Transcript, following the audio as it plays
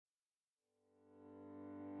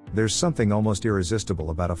There's something almost irresistible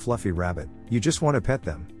about a fluffy rabbit. You just want to pet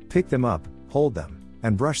them, pick them up, hold them,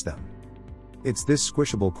 and brush them. It's this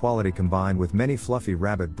squishable quality combined with many fluffy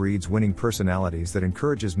rabbit breeds' winning personalities that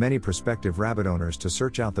encourages many prospective rabbit owners to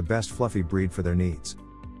search out the best fluffy breed for their needs.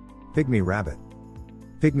 Pygmy rabbit.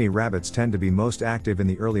 Pygmy rabbits tend to be most active in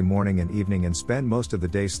the early morning and evening and spend most of the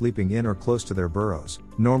day sleeping in or close to their burrows,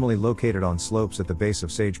 normally located on slopes at the base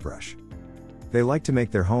of sagebrush. They like to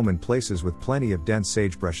make their home in places with plenty of dense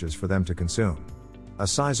sagebrushes for them to consume. A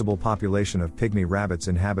sizable population of pygmy rabbits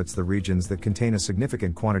inhabits the regions that contain a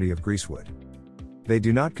significant quantity of greasewood. They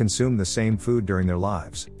do not consume the same food during their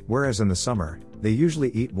lives, whereas in the summer, they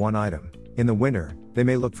usually eat one item. In the winter, they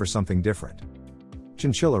may look for something different.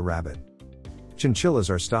 Chinchilla rabbit. Chinchillas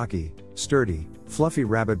are stocky, sturdy, fluffy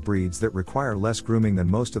rabbit breeds that require less grooming than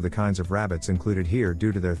most of the kinds of rabbits included here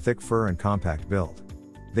due to their thick fur and compact build.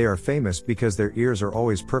 They are famous because their ears are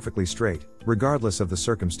always perfectly straight, regardless of the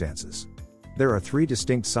circumstances. There are 3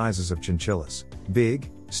 distinct sizes of chinchillas: big,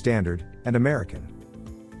 standard, and American.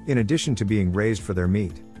 In addition to being raised for their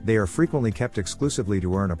meat, they are frequently kept exclusively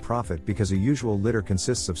to earn a profit because a usual litter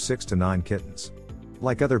consists of 6 to 9 kittens.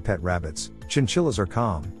 Like other pet rabbits, chinchillas are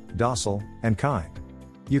calm, docile, and kind.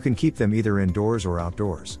 You can keep them either indoors or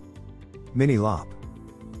outdoors. Mini lop.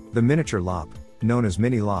 The miniature lop, known as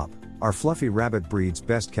mini lop, are fluffy rabbit breeds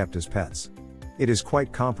best kept as pets. It is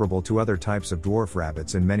quite comparable to other types of dwarf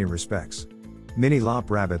rabbits in many respects. Mini lop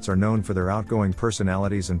rabbits are known for their outgoing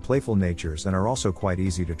personalities and playful natures and are also quite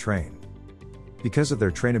easy to train. Because of their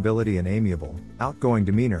trainability and amiable, outgoing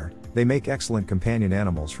demeanor, they make excellent companion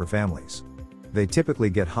animals for families. They typically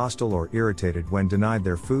get hostile or irritated when denied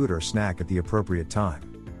their food or snack at the appropriate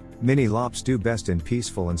time. Mini lops do best in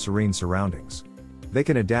peaceful and serene surroundings. They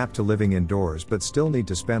can adapt to living indoors but still need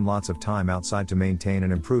to spend lots of time outside to maintain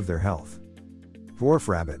and improve their health. Dwarf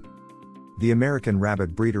rabbit. The American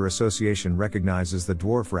Rabbit Breeder Association recognizes the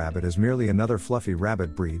dwarf rabbit as merely another fluffy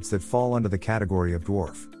rabbit breeds that fall under the category of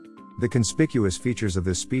dwarf. The conspicuous features of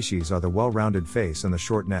this species are the well-rounded face and the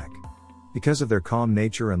short neck. Because of their calm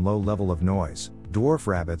nature and low level of noise, dwarf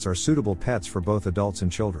rabbits are suitable pets for both adults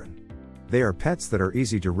and children. They are pets that are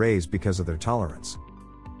easy to raise because of their tolerance.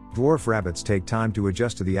 Dwarf rabbits take time to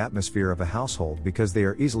adjust to the atmosphere of a household because they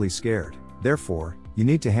are easily scared. Therefore, you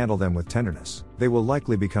need to handle them with tenderness. They will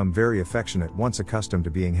likely become very affectionate once accustomed to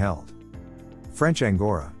being held. French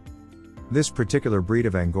Angora. This particular breed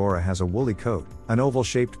of Angora has a woolly coat, an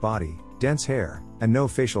oval-shaped body, dense hair, and no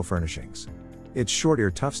facial furnishings. Its short ear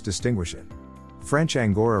tufts distinguish it. French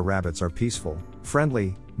Angora rabbits are peaceful,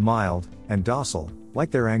 friendly, mild, and docile, like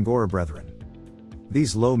their Angora brethren.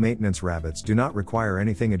 These low-maintenance rabbits do not require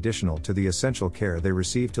anything additional to the essential care they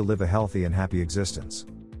receive to live a healthy and happy existence.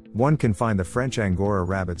 One can find the French Angora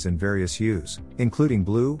rabbits in various hues, including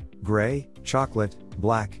blue, gray, chocolate,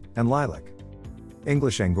 black, and lilac.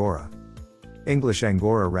 English Angora. English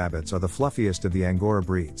Angora rabbits are the fluffiest of the Angora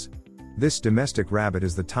breeds. This domestic rabbit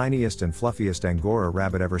is the tiniest and fluffiest Angora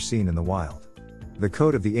rabbit ever seen in the wild. The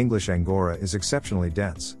coat of the English Angora is exceptionally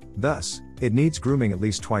dense, thus, it needs grooming at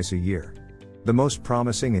least twice a year. The most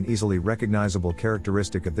promising and easily recognizable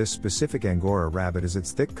characteristic of this specific Angora rabbit is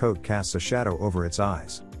its thick coat casts a shadow over its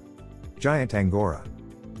eyes. Giant Angora.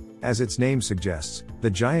 As its name suggests,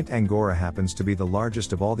 the giant Angora happens to be the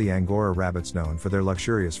largest of all the Angora rabbits known for their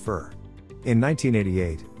luxurious fur. In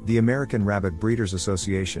 1988, the American Rabbit Breeders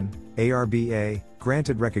Association, ARBA,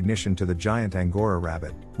 granted recognition to the giant Angora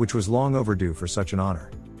rabbit, which was long overdue for such an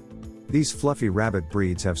honor. These fluffy rabbit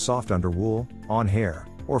breeds have soft underwool, on hair,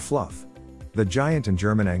 or fluff. The giant and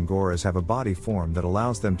German Angoras have a body form that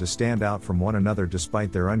allows them to stand out from one another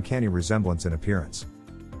despite their uncanny resemblance in appearance.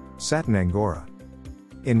 Satin Angora.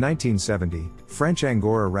 In 1970, French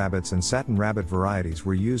Angora rabbits and satin rabbit varieties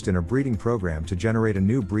were used in a breeding program to generate a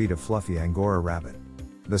new breed of fluffy Angora rabbit.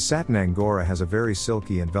 The satin Angora has a very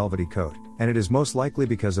silky and velvety coat, and it is most likely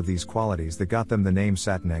because of these qualities that got them the name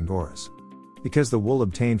satin Angoras. Because the wool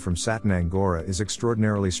obtained from satin Angora is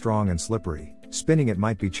extraordinarily strong and slippery, spinning it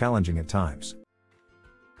might be challenging at times.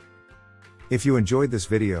 If you enjoyed this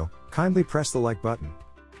video, kindly press the like button.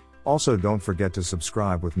 Also, don't forget to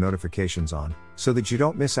subscribe with notifications on, so that you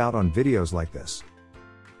don't miss out on videos like this.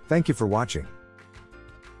 Thank you for watching.